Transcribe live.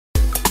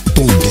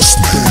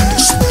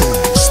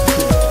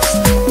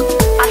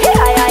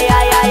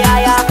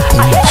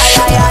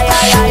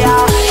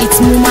It's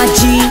Muma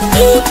Gee,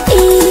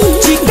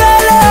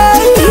 Jikele,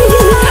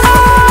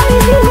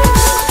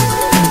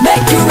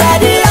 make you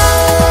ready,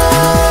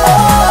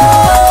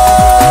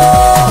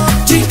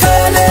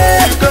 Jikele,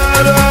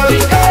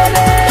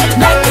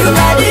 make you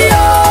ready,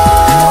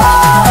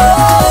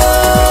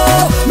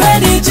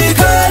 ready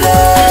Jikele.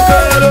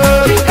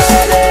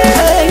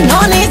 No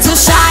need to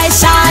shy,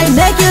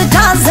 make you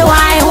dance the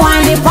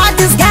wine, the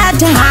party's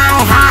getting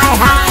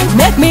high,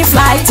 make me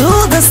fly to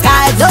the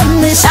sky,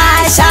 don't be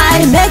shy,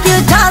 make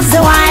you dance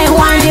the wine,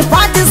 the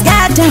party's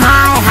getting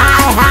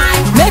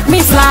high, make me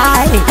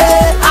fly,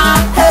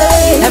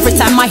 hey. Every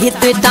time I hit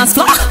the dance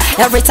floor,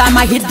 every time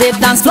I hit the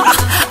dance floor,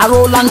 I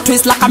roll and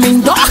twist like I'm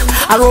indoor,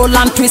 I roll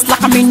and twist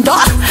like I'm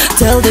indoor.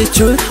 Tell the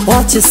truth,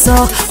 what you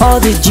saw, all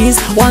the G's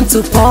want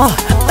to pour,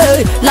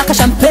 hey, like a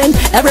champagne,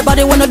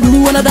 everybody wanna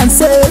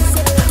dance,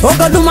 oh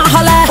go do my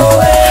holla,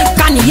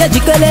 can you hear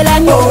Jikele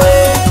len,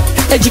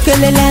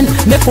 Jikele len,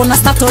 make una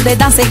start to the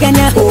dance again,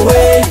 oh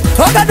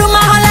go do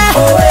my holla,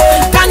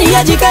 can you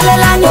hear Jikele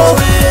len,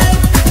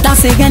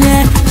 dance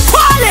again,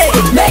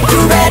 make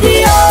you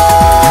ready,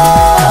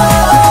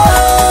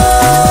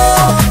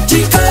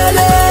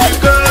 Jikele,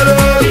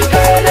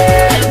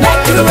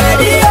 make you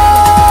ready,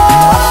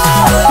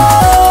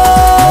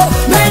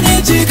 ready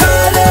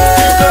Jikele.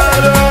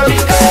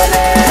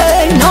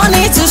 No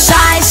need to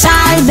shy,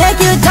 make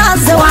you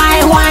dance the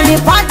wine, the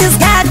party's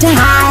getting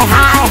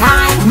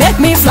high, make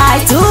me fly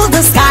to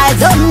the sky,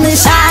 don't be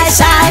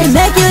shy,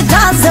 make you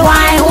dance the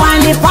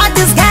wine, the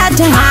party's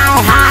getting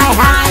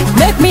high,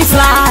 make me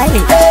fly,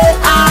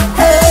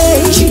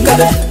 hey,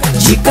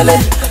 Jikele,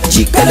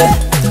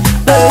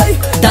 hey,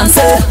 dance,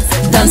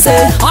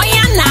 oh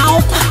yeah now,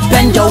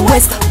 bend your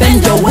waist,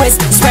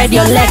 spread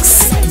your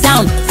legs,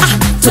 down,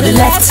 to the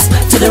left,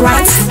 to the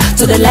right,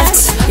 to the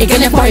left, you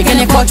gonna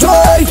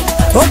joy,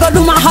 oh go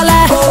do my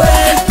holla,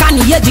 can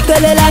you hear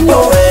Jikele len,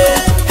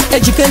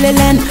 Jikele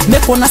len,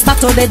 make una start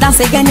to the dance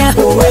again,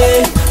 oh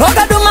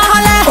go do my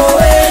holla,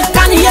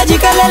 can you hear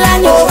Jikele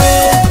len,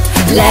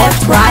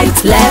 left,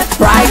 right,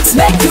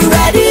 make you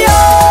ready,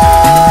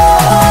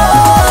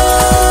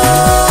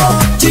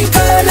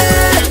 Jikele,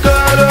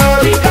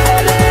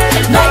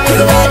 make you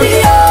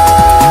ready,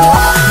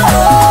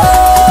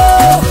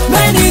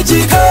 ready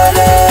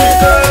Jikele.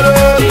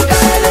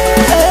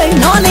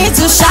 No need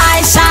to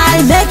shy,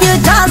 make you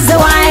dance the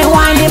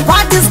wine, the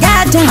party's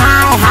getting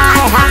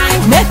high,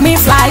 make me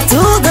fly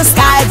to the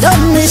sky,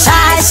 don't be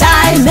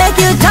shy, make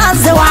you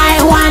dance the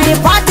wine, the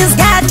party's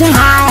getting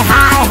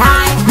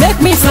high, make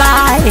me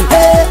fly,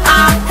 hey.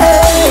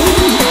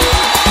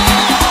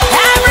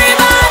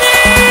 Everybody,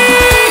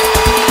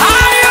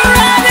 are you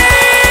ready?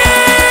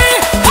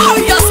 Oh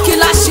yes,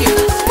 killer shit,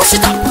 push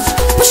it up,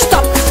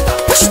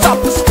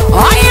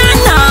 oh yeah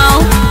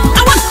now, I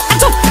 1,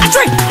 2,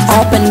 3,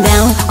 up and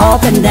down,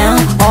 up and down,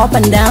 up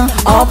and down,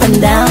 up and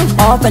down,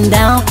 up and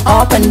down,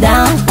 up and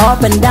down,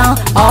 up and down,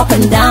 up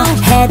and down,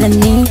 head and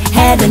knee,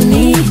 head and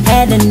knee,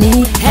 head and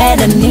knee, head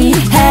and knee,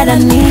 head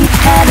and knee,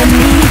 head and